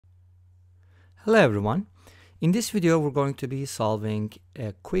Hello everyone. In this video we're going to be solving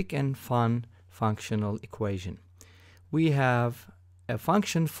a quick and fun functional equation. We have a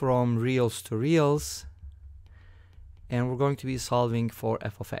function from reals to reals and we're going to be solving for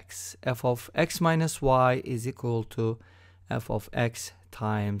f of x. F of x minus y is equal to f of x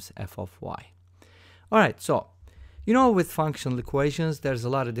times f of y. Alright, so with functional equations there's a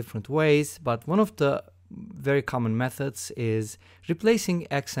lot of different ways, but one of the very common methods is replacing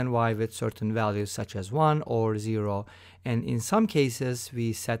x and y with certain values such as 1 or 0, and in some cases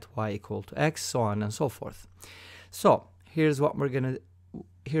we set y equal to x, so on and so forth. So here's what we're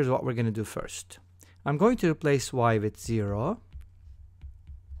gonna do first. I'm going to replace y with 0,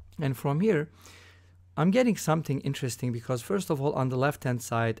 and from here I'm getting something interesting because first of all on the left hand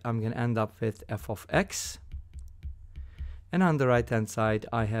side I'm gonna end up with f of x, and on the right hand side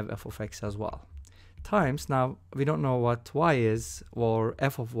I have f of x as well. Times, now we don't know what y is or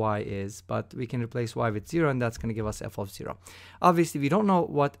f of y is, but we can replace y with 0 and that's going to give us f of 0. Obviously we don't know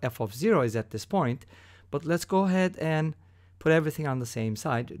what f of 0 is at this point, but let's go ahead and put everything on the same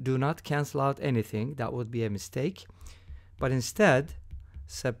side. Do not cancel out anything, that would be a mistake, but instead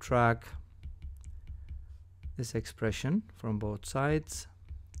subtract this expression from both sides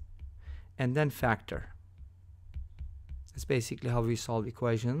and then factor. It's basically how we solve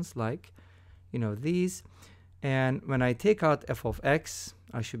equations like these, and when I take out f of x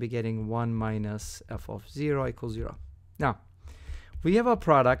I should be getting 1 minus f of 0 equals 0. Now we have a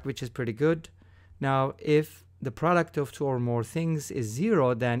product which is pretty good. Now if the product of two or more things is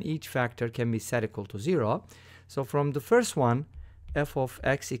 0, then each factor can be set equal to 0. So from the first one, f of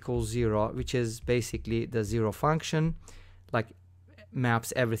x equals 0, which is basically the 0 function, like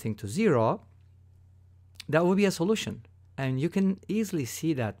maps everything to 0, that will be a solution, and you can easily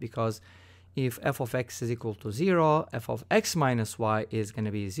see that because if f of x is equal to 0, f of x minus y is going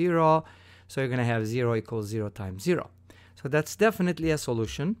to be 0. So you're going to have 0 equals 0 times 0. So that's definitely a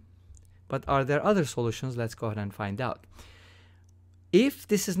solution. But are there other solutions? Let's go ahead and find out. If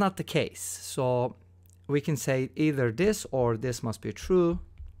this is not the case, so we can say either this or this must be true.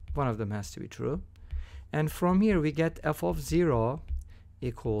 One of them has to be true. And from here we get f of 0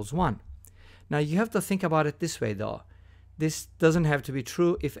 equals 1. Now you have to think about it this way though. This doesn't have to be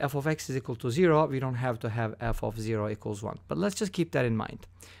true. If f of x is equal to 0, we don't have to have f of 0 equals 1. But let's just keep that in mind.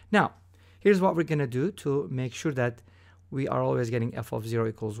 Now, here's what we're going to do to make sure that we are always getting f of 0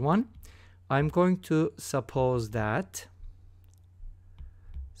 equals 1. I'm going to suppose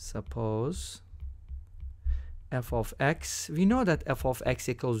f of x, we know that f of x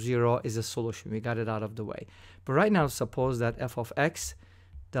equals 0 is a solution. We got it out of the way. But right now, suppose that f of x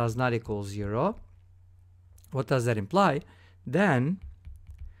does not equal 0. What does that imply? Then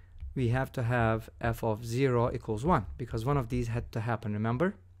we have to have f of 0 equals 1 because one of these had to happen,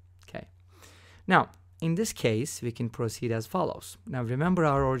 remember? Okay. Now, in this case, we can proceed as follows. Now, remember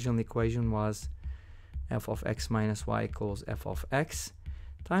our original equation was f of x minus y equals f of x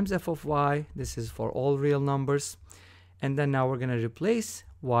times f of y. This is for all real numbers. And then now we're going to replace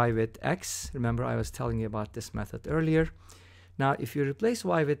y with x. Remember, I was telling you about this method earlier. Now, if you replace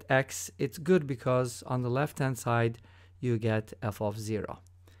y with x, it's good because on the left-hand side, you get f of 0.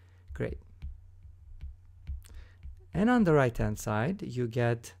 Great. And on the right-hand side, you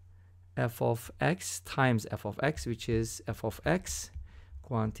get f of x times f of x, which is f of x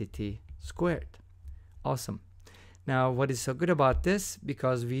quantity squared. Awesome. Now, what is so good about this?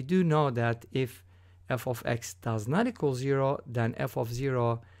 Because we do know that if f of x does not equal 0, then f of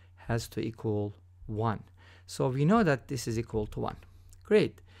 0 has to equal 1. So we know that this is equal to 1.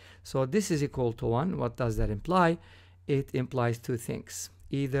 Great. So this is equal to 1. What does that imply? It implies two things.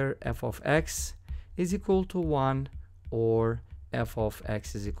 Either f of x is equal to 1 or f of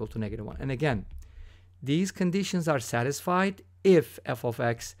x is equal to negative 1. And again, these conditions are satisfied if f of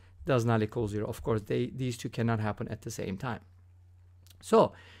x does not equal 0. Of course, these two cannot happen at the same time.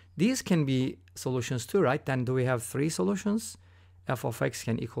 So these can be solutions too, right? Then do we have three solutions? F of x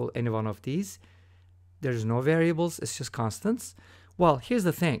can equal any one of these. There's no variables, it's just constants. Well, here's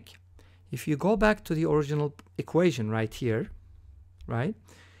the thing. If you go back to the original equation right here, right,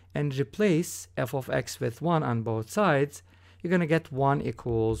 and replace f of x with 1 on both sides, you're going to get 1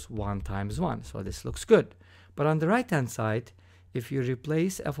 equals 1 times 1. So this looks good. But on the right-hand side, if you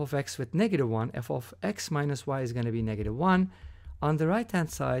replace f of x with negative 1, f of x minus y is going to be negative 1. On the right-hand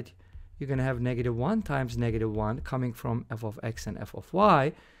side, you're going to have negative 1 times negative 1 coming from f of x and f of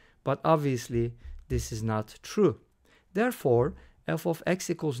y. But obviously, this is not true. Therefore, f of x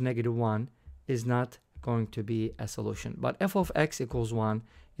equals negative 1 is not going to be a solution. But f of x equals 1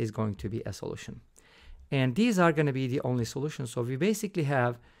 is going to be a solution. And these are going to be the only solutions. So we basically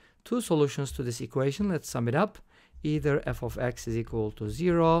have two solutions to this equation. Let's sum it up. Either f of x is equal to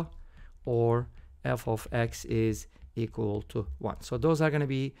 0 or f of x is equal to 1. So those are going to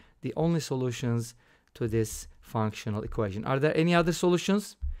be the only solutions to this functional equation. Are there any other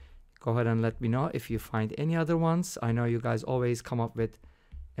solutions? Go ahead and let me know if you find any other ones. I know you guys always come up with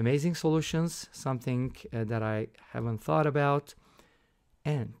amazing solutions, something that I haven't thought about.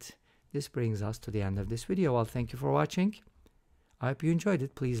 And this brings us to the end of this video. Well, thank you for watching. I hope you enjoyed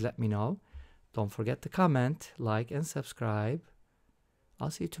it. Please let me know. Don't forget to comment, like, and subscribe. I'll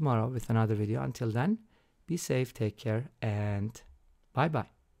see you tomorrow with another video. Until then, be safe, take care, and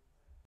bye-bye.